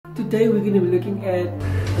Today we're gonna be looking at...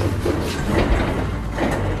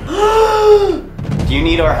 Do you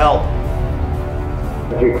need our help?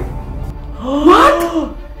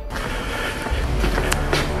 What?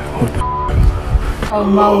 Oh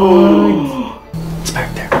my word. It's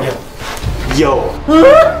back there. Yo.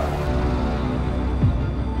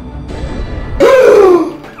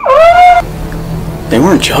 They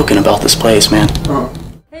weren't joking about this place, man.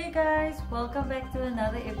 Hey guys, welcome back to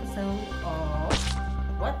another episode of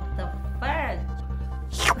What the Fudge?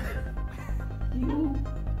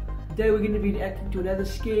 Today we're going to be reacting to another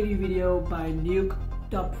scary video by Nuke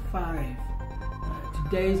Top 5.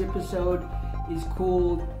 Today's episode is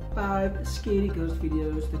called 5 Scary Ghost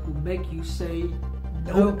Videos that will make you say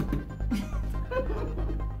nope.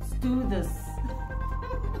 Let's do this.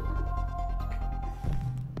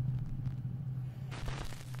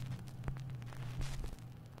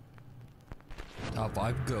 Top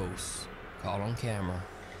 5 ghosts caught on camera.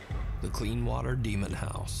 The Clean Water Demon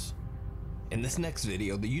House. In this next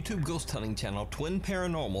video, the YouTube ghost hunting channel Twin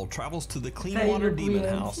Paranormal travels to the Clean Water Demon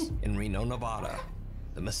House in Reno, Nevada.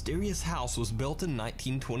 The mysterious house was built in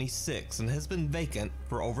 1926 and has been vacant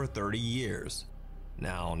for over 30 years.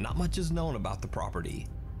 Now, not much is known about the property,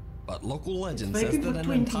 but local legend says that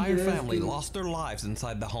an entire family lost their lives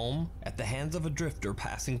inside the home at the hands of a drifter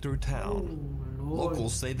passing through town.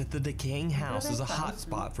 Locals say that the decaying house is a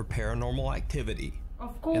hotspot for paranormal activity.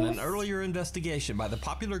 In an earlier investigation by the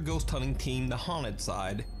popular ghost hunting team The Haunted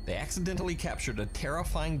Side, they accidentally captured a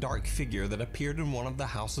terrifying dark figure that appeared in one of the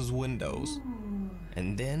house's windows,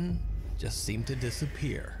 and then just seemed to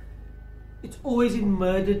disappear. It's always in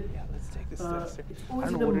murdered. Yeah, let's take this stairs. It's I always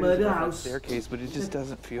don't in know a what it is murder about that house. staircase, but it just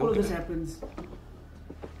doesn't feel All of good. this happens.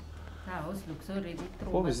 House looks already traumatizing.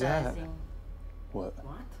 What was that? What?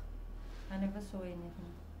 What? I never saw anything.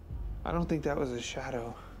 I don't think that was a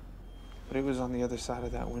shadow, but it was on the other side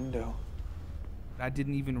of that window. I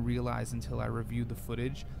didn't even realize until I reviewed the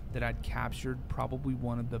footage that I'd captured probably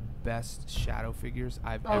one of the best shadow figures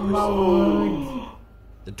I've ever seen.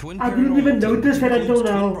 The Twin I didn't even notice that until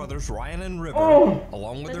now. Twin brothers Ryan and River,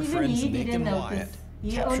 along with But their even friends he Nick didn't and notice. Wyatt,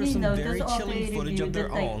 He capture only some noticed very after chilling he footage of reviewed their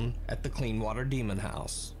the tape. own at the Clean Water Demon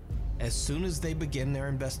House. As soon as they begin their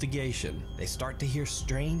investigation, they start to hear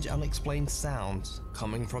strange, unexplained sounds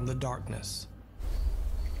coming from the darkness.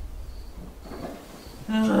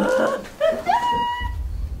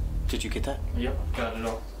 Did you get that? Yep, got it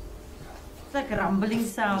all. It's like rumbling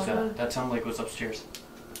sound. That sounded like it was upstairs.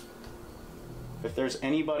 If there's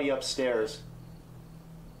anybody upstairs,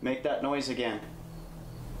 make that noise again.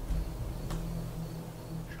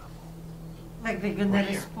 Like they're gonna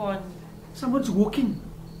respond. Someone's walking.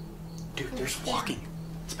 Dude, there's walking.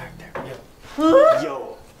 It's back there. Yep.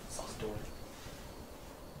 Yo. Close the door.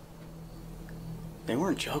 They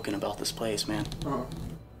weren't joking about this place, man.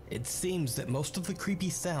 It seems that most of the creepy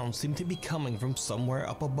sounds seem to be coming from somewhere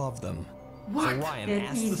up above them. What? So Ryan That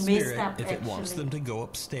asks is the messed spirit up, if it wants actually. them to go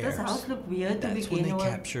upstairs. Does the house look weird to That's when they begin with?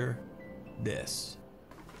 capture this.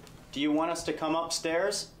 Do you want us to come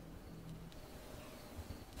upstairs?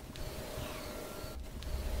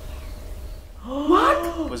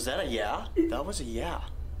 What? Was that a yeah? That was a yeah.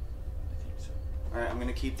 Alright, I'm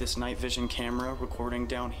gonna keep this night vision camera recording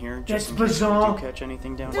down here just in case we do catch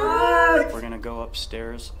anything down here. What? We're gonna go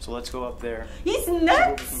upstairs, so let's go up there. He's See what we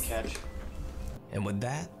nuts! can catch. And with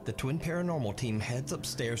that, the Twin Paranormal team heads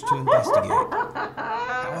upstairs to investigate.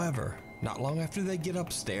 However, not long after they get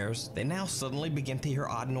upstairs, they now suddenly begin to hear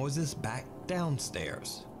odd noises back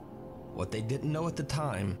downstairs. What they didn't know at the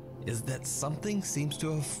time is that something seems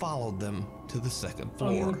to have followed them to the second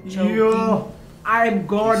floor. Yo, I'm You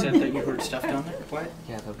gone. said that you heard stuff down there? What?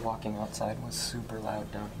 Yeah, the walking outside was super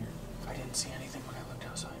loud down here. I didn't see anything when I looked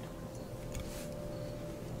outside.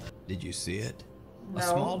 Did you see it? No. A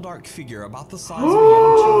small dark figure about the size of a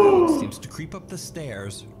young child seems to creep up the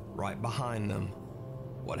stairs right behind them.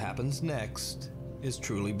 What happens next is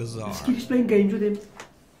truly bizarre. Just keep playing games with him.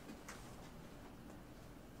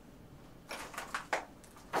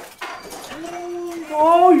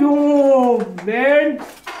 Oh, yo, man.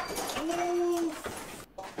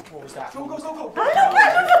 What was that? Go, go, go, go.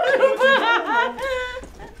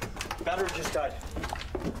 Battery just died.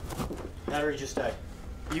 Battery just died.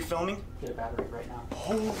 Are you filming? Get a battery right now.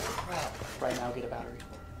 Holy crap. Right now, get a battery.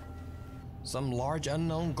 Some large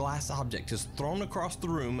unknown glass object is thrown across the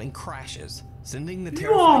room and crashes, sending the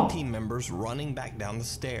terrified team members running back down the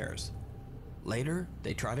stairs. Later,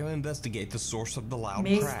 they try to investigate the source of the loud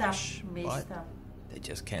crash, but they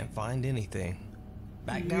just can't find anything.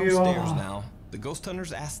 Back downstairs now, the ghost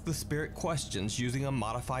hunters ask the spirit questions using a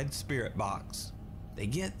modified spirit box. They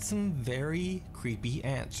get some very creepy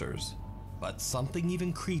answers. But something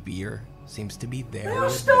even creepier seems to be there. They're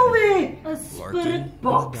still there! A lurking in spirit the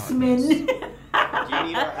box, darkness. man. Do you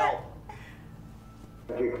need our help?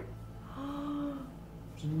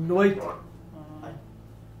 Nooit.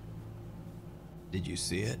 Did you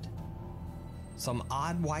see it? Some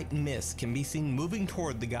odd white mist can be seen moving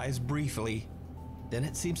toward the guys briefly. Then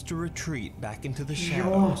it seems to retreat back into the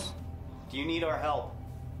shadows. Do you need our help?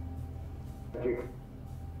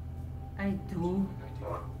 I do.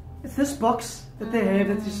 It's this box that they have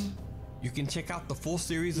that is... You can check out the full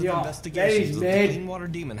series of Yeah, investigations of that the is Clean Water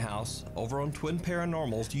Demon House over on Twin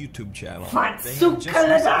Paranormal's YouTube channel. What? They So have just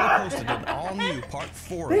recently posted an all-new part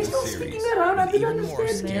 4 They're of the still series sticking around, I with didn't even more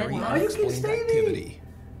understand. scary Why you can unexplained stay there? activity.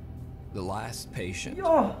 The Last Patient.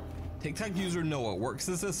 Yo. TikTok user Noah works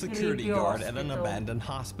as a security Creepy guard at an hospital. abandoned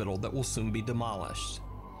hospital that will soon be demolished.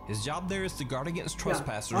 His job there is to guard against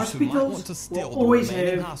trespassers who might hospitals want to steal will the always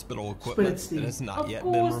remaining have hospital equipment spirits that has not Of yet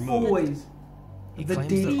course, been removed. Always. He The claims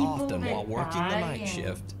dead that people often that while working the die night and-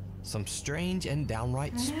 shift, some strange and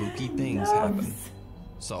downright spooky things happen.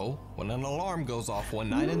 So, when an alarm goes off one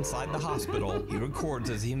night inside the hospital, he records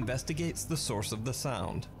as he investigates the source of the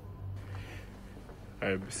sound.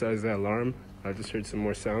 Alright, besides that alarm, I just heard some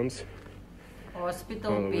more sounds.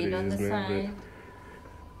 Hospital Don't know what bed it on is, the man, side.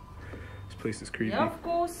 This place is creepy. Yeah, of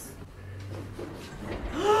course.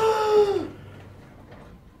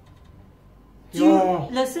 Do Yeah.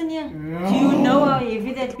 you, listen here. Do you know how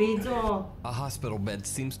heavy that beds are? A hospital bed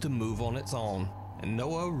seems to move on its own, and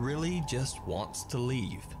Noah really just wants to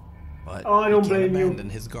leave. But Oh, I don't he can't blame you. abandon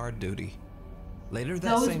his guard duty. Later that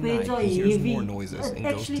Those same beds night, are he hears heavy. more noises It and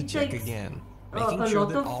goes to actually check takes, again, a making sure lot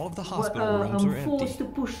that of all of the hospital rooms are force empty. to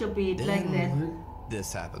push a bed like that.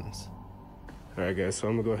 This happens. Alright guys, so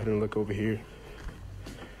I'm gonna go ahead and look over here.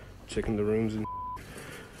 Checking the rooms and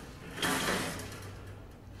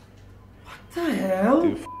What the hell?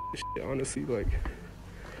 dude, this shit, honestly, like,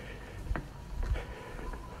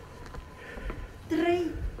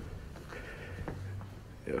 Three.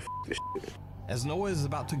 yeah, this shit. As Noah is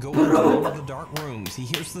about to go into one of the dark rooms, he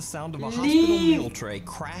hears the sound of a hospital Leave. meal tray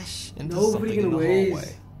crash into No something freaking in the ways.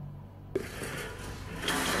 hallway.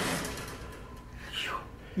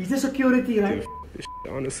 He's the security, right? Dude, this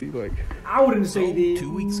shit, honestly, like, I wouldn't say the...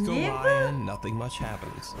 2 weeks go by Never. and nothing much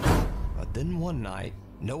happens. But then one night,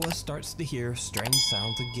 Noah starts to hear strange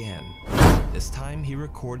sounds again. This time he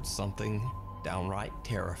records something downright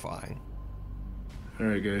terrifying.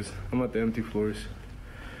 alright guys, I'm at the empty floors.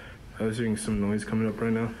 I was hearing some noise coming up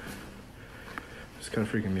right now. It's kind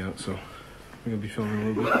of freaking me out, so I'm gonna be filming a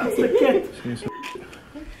little bit. It's the cat. Seeing some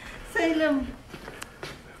Salem.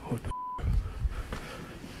 What the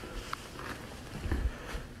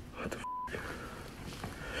What the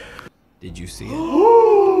Did you see it?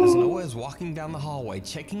 As Noah is walking down the hallway,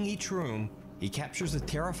 checking each room, he captures a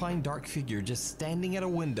terrifying dark figure just standing at a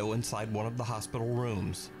window inside one of the hospital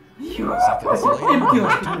rooms. Seconds later,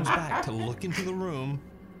 he turns back to look into the room,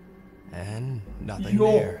 and nothing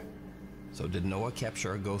Yo. there. So did Noah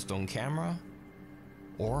capture a ghost on camera?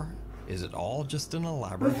 Or is it all just an The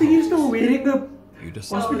elaborate thing is hoax? still wearing a You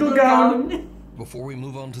decide. hospital gown. Before we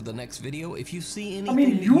move on to the next video, if you see anything mean,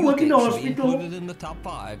 that you you work in think the should be hospital. included in the top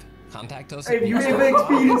 5, contact us. Have at you ever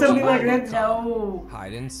experienced something like that? No.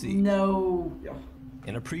 Hide and seek. No.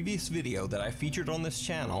 In a previous video that I featured on this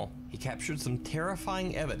channel, he captured some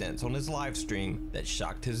terrifying evidence on his live stream that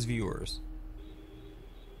shocked his viewers.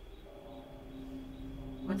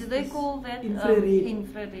 What do they call that? Infrared.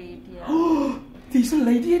 Infrared, yeah. There's a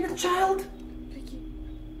lady and a child.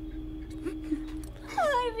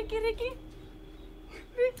 Hi, Ricky, Ricky.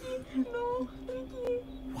 Ricky, no, Ricky.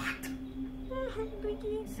 What? Ricky.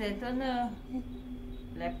 Is that on a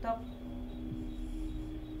laptop?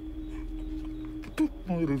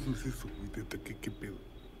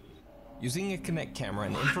 Using a Kinect camera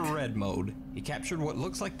in infrared mode, he captured what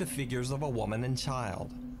looks like the figures of a woman and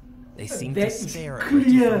child. They seem to That is stare at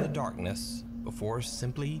Ricky clear. from the darkness before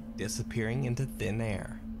simply disappearing into thin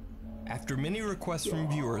air. After many requests from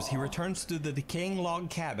viewers, he returns to the decaying log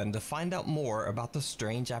cabin to find out more about the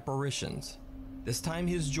strange apparitions. This time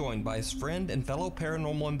he is joined by his friend and fellow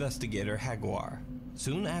paranormal investigator Jaguar.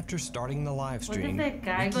 Soon after starting the live What if stream, that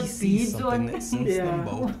guy Ricky got sees beads something on? that sends them Yeah.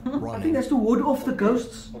 both I think running. that's to ward off the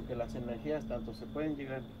ghosts. Porque las energías tanto se pueden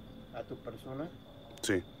llegar a tu persona,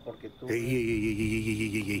 Sí. porque tú...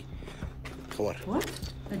 Ey. Por favor. What?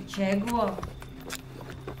 A jaguar.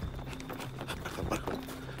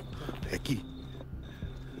 Aquí.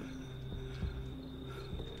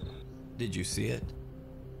 Did you see it?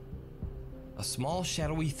 A small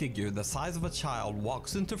shadowy figure the size of a child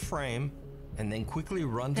walks into frame and then quickly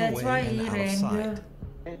runs That's away why and he out of ran.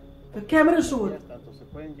 sight. The camera saw it. Tanto se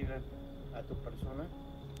pueden llegar a a tu persona.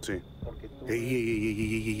 Sí. Porque tú...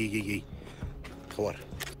 Ey. Come on.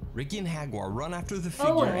 Ricky and Jaguar run after the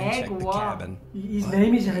figure and check the cabin. His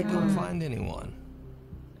name is Jaguar. Don't find anyone.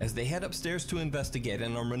 As they head upstairs to investigate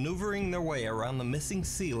and are maneuvering their way around the missing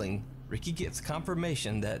ceiling, Ricky gets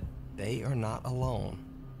confirmation that they are not alone.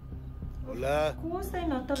 Hola. Of course they're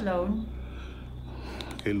not alone.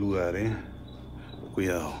 Qué lugar, eh.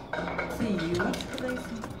 Cuidado. Sí,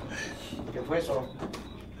 ¿Qué fue eso?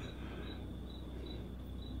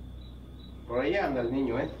 Por ahí anda el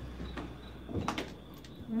niño, ¿eh?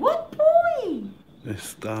 What boy?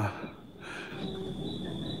 Está.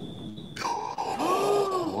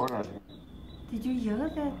 Did you hear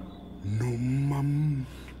that? No mam.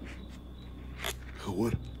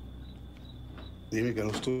 Jaguar. Dime que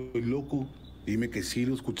no estoy loco. Dime que sí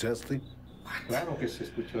lo escuchaste. Claro que se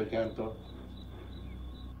escuchó el llanto.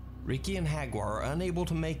 Ricky and Jaguar are unable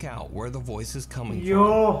to make out where the voice is coming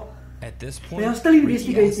Yo. from. At this point, They are still Ricky asks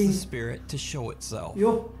the investigating. spirit to show itself.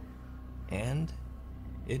 Yo. And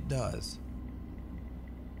it does.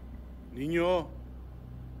 Niño.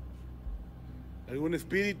 ¿Algún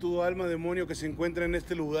espíritu o alma demonio que se encuentra en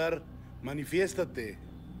este lugar? Manifiéstate.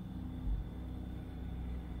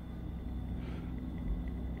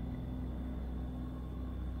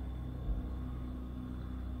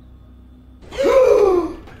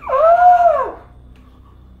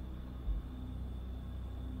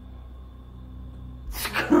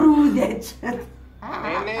 Screw that shit.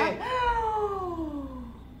 Nene.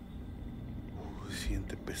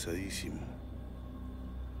 Siente pesadísimo.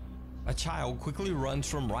 A child quickly runs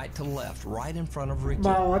from right to left, right in front of Ricky.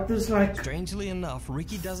 Wow, what is like... Strangely enough,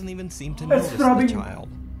 Ricky doesn't even seem to That's notice throbbing. the child.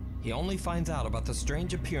 He only finds out about the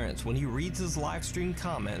strange appearance when he reads his live stream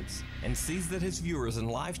comments and sees that his viewers in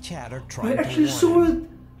live chat are I trying actually to saw warn it.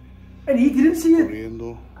 him. And he didn't see it.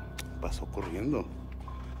 Corriendo. Pasó corriendo.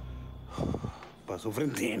 Pasó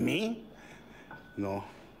frente a mí. No.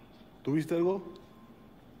 ¿Tú viste algo?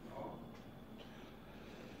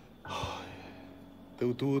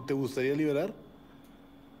 ¿Te gustaría liberar?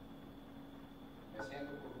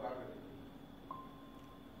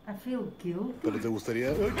 I feel guilty. ¿Pero te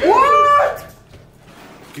gustaría? What?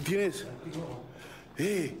 ¿Qué tienes?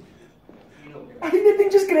 ¡Eh! I think that thing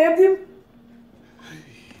just grabbed him.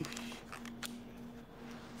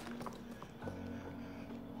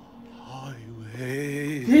 ¡Ay,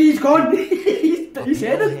 güey! He's gone. A He's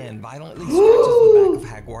pale headed. hand violently scratches the back of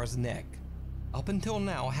Jaguar's neck. Up until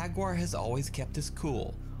now, Jaguar has always kept his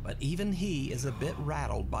cool, but even he is a bit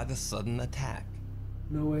rattled by the sudden attack.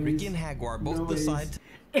 No way. Ricky and Jaguar both decide to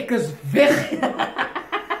Ik is weg.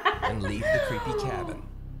 and leave the creepy cabin.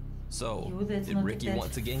 So, Yo, that's did not Ricky that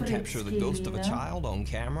once again freak capture the scary, ghost of a no? child on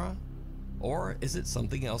camera? Or is it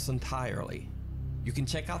something else entirely? You can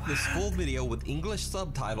check out this full video with English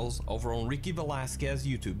subtitles over on Ricky Velasquez's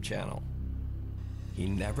YouTube channel. He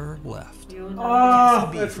never left. Oh,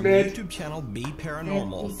 B that's from mad. the YouTube channel Be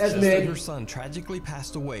Paranormal That's says mad. that her son tragically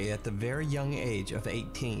passed away at the very young age of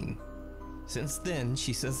 18. Since then,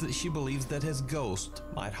 she says that she believes that his ghost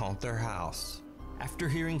might haunt their house. After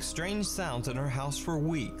hearing strange sounds in her house for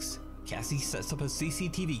weeks, Cassie sets up a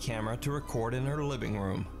CCTV camera to record in her living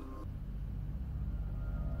room.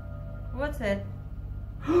 What's that?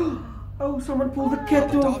 Oh, someone pulled the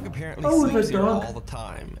cat The off. dog apparently Oh, sleeps the here dog. all the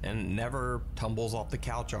time and never tumbles off the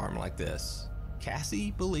couch arm like this.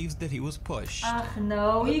 Cassie believes that he was pushed. Ach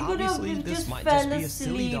no, But he could have obviously, this just might fell just be a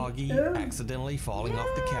silly asleep. doggy accidentally falling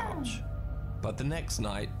off the couch. But the next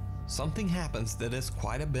night, something happens that is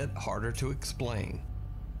quite a bit harder to explain.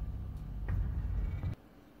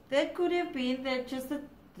 That could have been that just the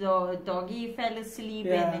doggy fell asleep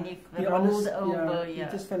Yeah, and then he he rolled honest- over. He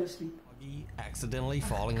Yeah. just fell asleep. Doggy accidentally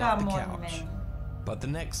falling off Come the on, couch. man. But the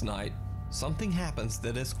next night, something happens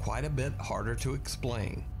that is quite a bit harder to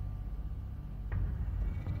explain.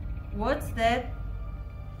 What's that?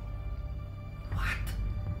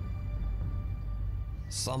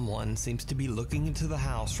 Someone seems to be looking into the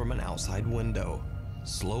house from an outside window,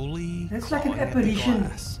 slowly That's like an clawing at the apparition.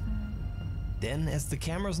 glass. Then, as the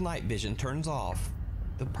camera's night vision turns off,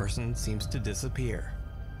 the person seems to disappear.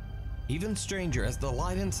 Even stranger, as the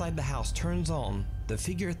light inside the house turns on, the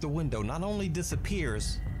figure at the window not only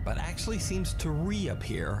disappears, but actually seems to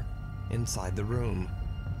reappear inside the room.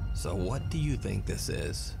 So what do you think this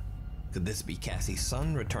is? Could this be Cassie's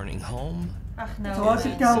son returning home? Ach no. It's hard to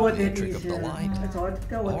man. tell what Simply a that trick is. of the light? It's hard to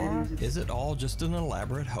tell what Or that is. is it all just an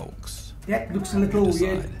elaborate hoax? That looks a little You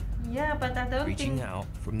weird. decide. Yeah, but I don't Reaching think out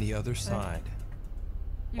from the other side.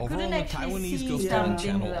 you Over couldn't on the actually Taiwanese see Ghost something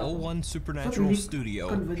Hunting channel, though. 01 Supernatural really Studio,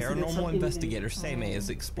 convinced that it's paranormal something investigator in- Seimei is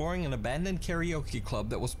exploring an abandoned karaoke club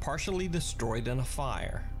that was partially destroyed in a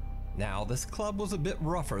fire. Now, this club was a bit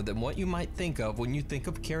rougher than what you might think of when you think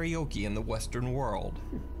of karaoke in the Western world.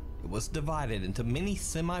 It was divided into many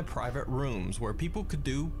semi-private rooms where people could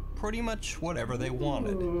do pretty much whatever they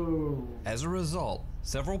wanted. As a result,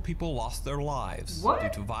 several people lost their lives due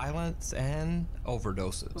to violence and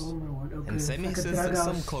overdoses. And Seme says that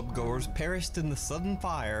some club goers perished in the sudden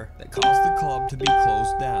fire that caused the club to be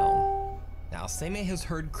closed down. Now, Seme has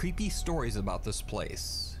heard creepy stories about this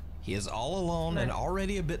place. He is all alone and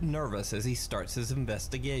already a bit nervous as he starts his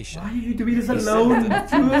investigation. Why are you doing this alone? He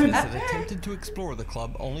had attempted to explore the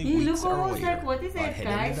club only weeks earlier, but had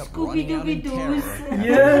ended up running out in terror after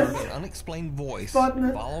hearing an unexplained voice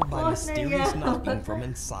followed by mysterious knocking from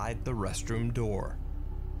inside the restroom door.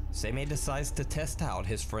 Seme decides to test out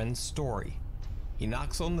his friend's story. He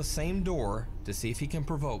knocks on the same door to see if he can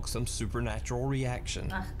provoke some supernatural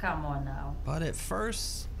reaction. Ah, come on now. But at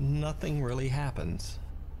first, nothing really happens.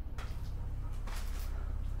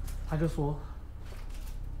 他就说，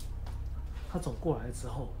他走过来之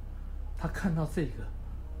后，他看到这个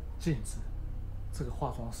镜子，这个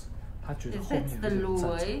化妆室，他觉得后面有人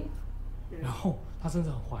站着，然后他真的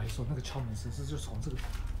很怀疑说，那个敲门声是就从这个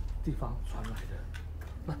地方传来的。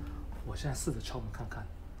那我现在试着敲门看看，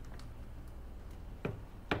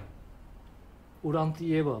有人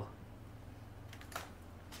伫个无？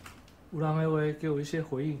有人的话给我一些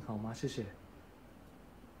回应好吗？谢谢。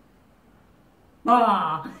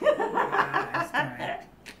 啊！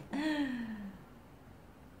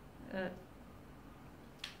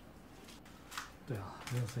对啊，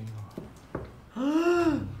没有声音啊。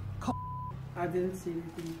靠 I didn't see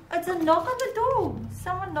anything. It's a knock on the door.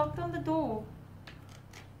 Someone knocked on the door.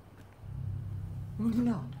 有没有听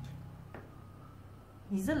到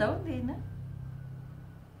He's alone there, no?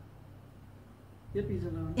 Yep, he's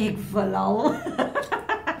alone. Ik verlauw.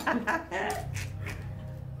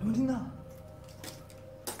 有没有听到？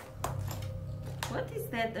 What is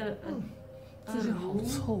that? A room?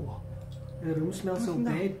 The room smells so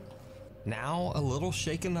bad. Now, a little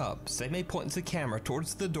shaken up, Seme points the camera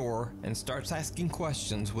towards the door and starts asking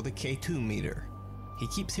questions with a K2 meter. He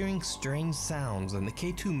keeps hearing strange sounds and the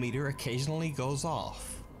K2 meter occasionally goes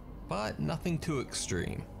off, but nothing too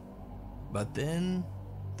extreme. But then,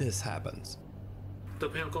 this happens. 的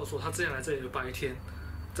朋友告诉我，他之前来这里的白天，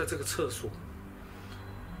在这个厕所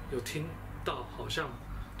有听到好像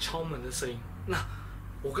敲门的声音。 那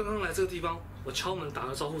我刚刚来这个地方，我敲门打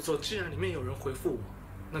个招呼之后，既然里面有人回复我，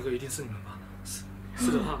那个一定是你们吧？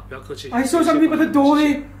是的话，不要客气。I saw something by the door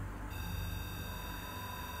there.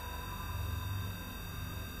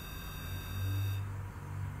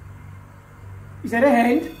 Is that a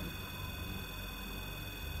hand?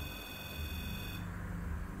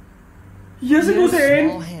 Yes, it was a hand. A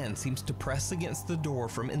small hand seems to press against the door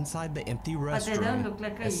from inside the empty restroom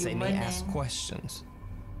as Seme asks questions.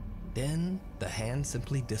 Then, the hand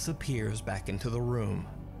simply disappears back into the room.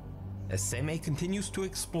 As Seme continues to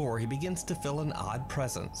explore, he begins to feel an odd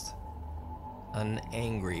presence. An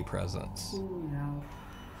angry presence.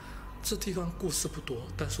 这地方故事不多，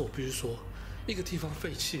但是我必须说，一个地方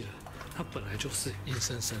废弃了，它本来就是阴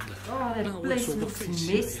森森的。那为什么废弃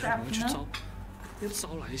了也很容易去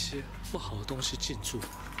招来一些不好的东西进驻？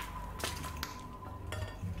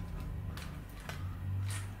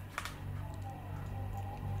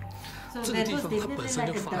 So that was definitely like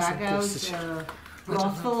a drug house,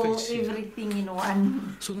 brothel, everything in one.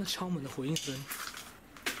 说那敲门的回应声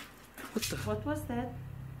What was that?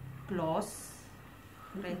 Glass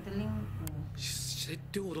rattling. 谁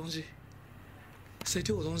丢我东西？谁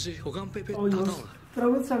丢我东西？我刚刚被打到了。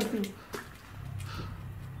Throw something.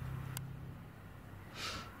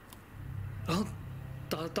 然后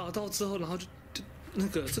打到之后，然后就那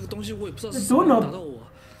个这个东西我也不知道是谁打到我，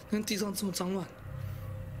看地上这么脏乱。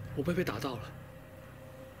 我被打到了。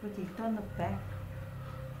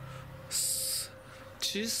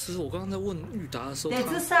其实我刚刚在问玉达的时候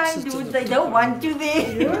 ，That's a sign, dude. They don't want you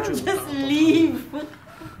there. Just leave.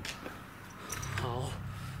 好，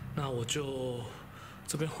那我就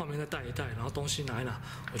这边画面再带一带，然后东西拿一拿，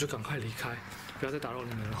我就赶快离开，不要再打扰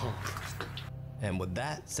你们了哈。 And with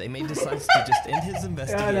that, Seme decides to just end his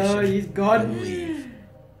investigation no, he's gone. and leave.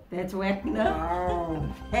 That's whack, no? Wow.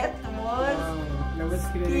 That was that was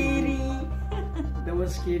scary. That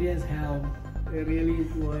was scary as hell. It really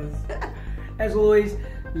was. As always,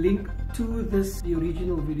 link to the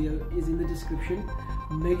original video is in the description.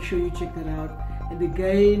 Make sure you check that out. And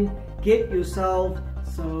again, get yourself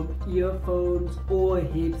some earphones or a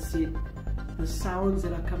headset. The sounds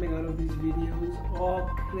that are coming out of these videos are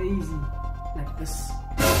crazy. Like this.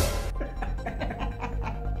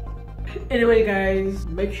 Anyway guys,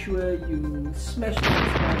 make sure you smash the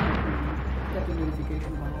subscribe button, tap the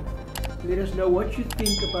notification bell, Let us know what you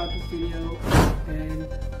think about this video and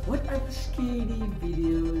what other scary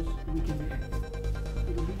videos we can make.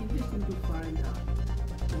 It will be interesting to find out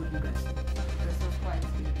what you guys think. This was quite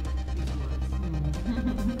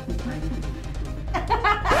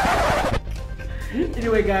scary.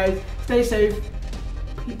 Anyway, guys, stay safe.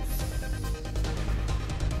 Peace.